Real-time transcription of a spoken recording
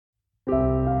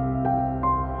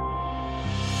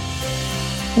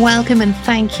Welcome and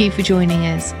thank you for joining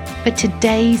us for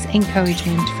today's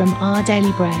encouragement from Our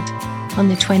Daily Bread on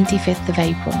the 25th of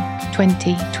April,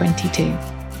 2022.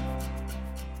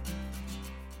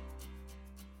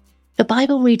 The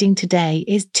Bible reading today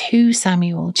is 2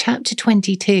 Samuel chapter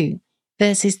 22,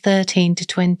 verses 13 to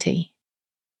 20.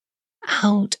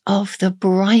 Out of the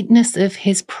brightness of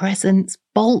his presence,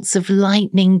 bolts of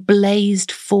lightning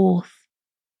blazed forth.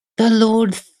 The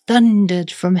Lord thundered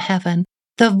from heaven.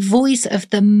 The voice of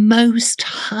the Most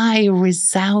High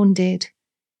resounded.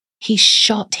 He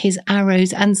shot his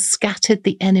arrows and scattered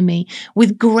the enemy.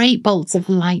 With great bolts of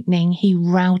lightning, he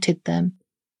routed them.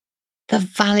 The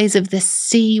valleys of the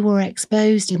sea were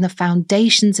exposed and the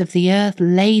foundations of the earth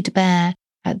laid bare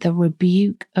at the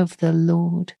rebuke of the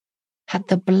Lord, at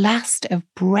the blast of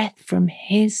breath from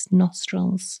his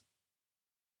nostrils.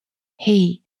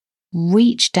 He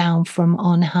reached down from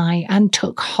on high and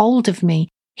took hold of me.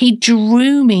 He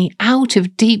drew me out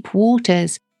of deep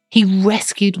waters. He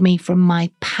rescued me from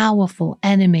my powerful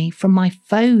enemy, from my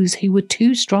foes who were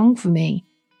too strong for me.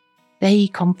 They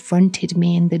confronted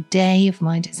me in the day of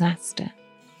my disaster.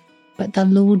 But the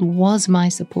Lord was my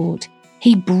support.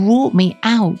 He brought me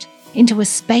out into a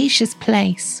spacious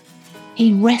place.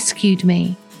 He rescued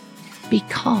me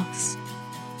because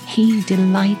he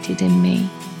delighted in me.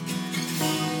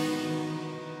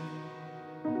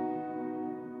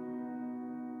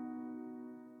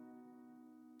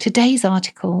 Today's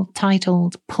article,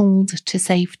 titled Pulled to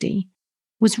Safety,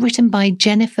 was written by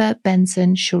Jennifer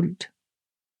Benson Schult.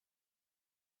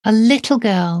 A little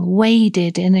girl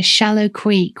waded in a shallow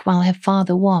creek while her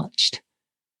father watched.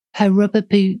 Her rubber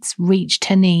boots reached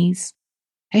her knees.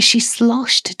 As she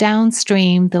sloshed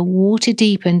downstream, the water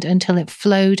deepened until it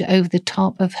flowed over the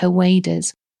top of her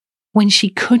waders. When she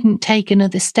couldn't take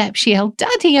another step, she yelled,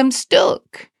 "Daddy, I'm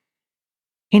stuck!"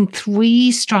 In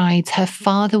 3 strides, her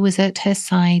father was at her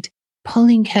side,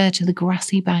 pulling her to the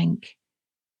grassy bank.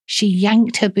 She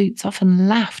yanked her boots off and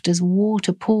laughed as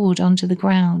water poured onto the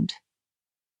ground.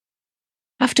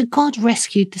 After God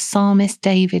rescued the psalmist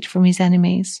David from his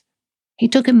enemies, he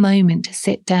took a moment to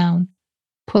sit down,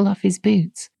 pull off his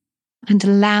boots, and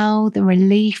allow the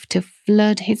relief to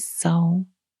flood his soul.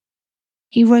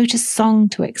 He wrote a song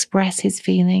to express his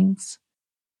feelings.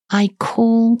 I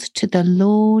called to the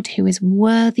Lord who is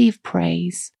worthy of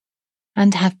praise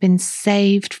and have been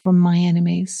saved from my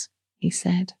enemies, he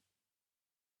said.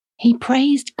 He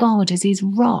praised God as his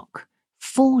rock,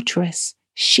 fortress,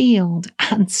 shield,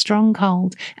 and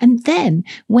stronghold, and then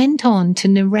went on to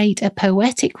narrate a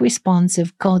poetic response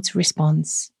of God's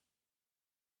response.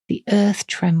 The earth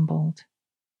trembled.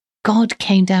 God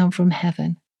came down from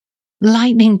heaven.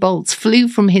 Lightning bolts flew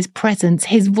from his presence,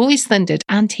 his voice thundered,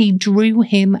 and he drew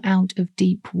him out of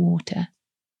deep water.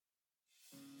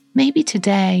 Maybe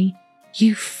today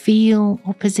you feel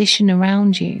opposition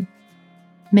around you.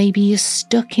 Maybe you're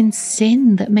stuck in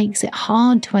sin that makes it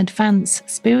hard to advance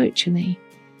spiritually.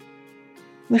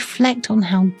 Reflect on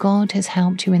how God has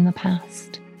helped you in the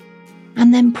past,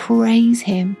 and then praise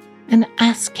him and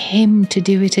ask him to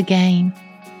do it again.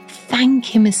 Thank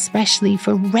him especially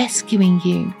for rescuing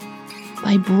you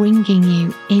by bringing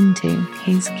you into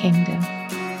his kingdom.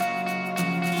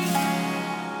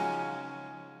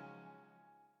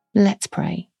 Let's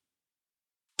pray.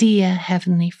 Dear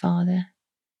Heavenly Father,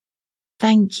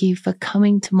 thank you for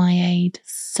coming to my aid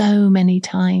so many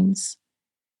times.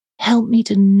 Help me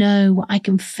to know I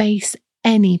can face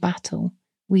any battle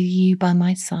with you by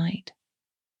my side.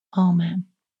 Amen.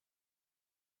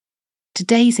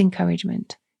 Today's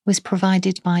encouragement was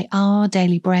provided by Our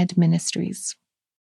Daily Bread Ministries.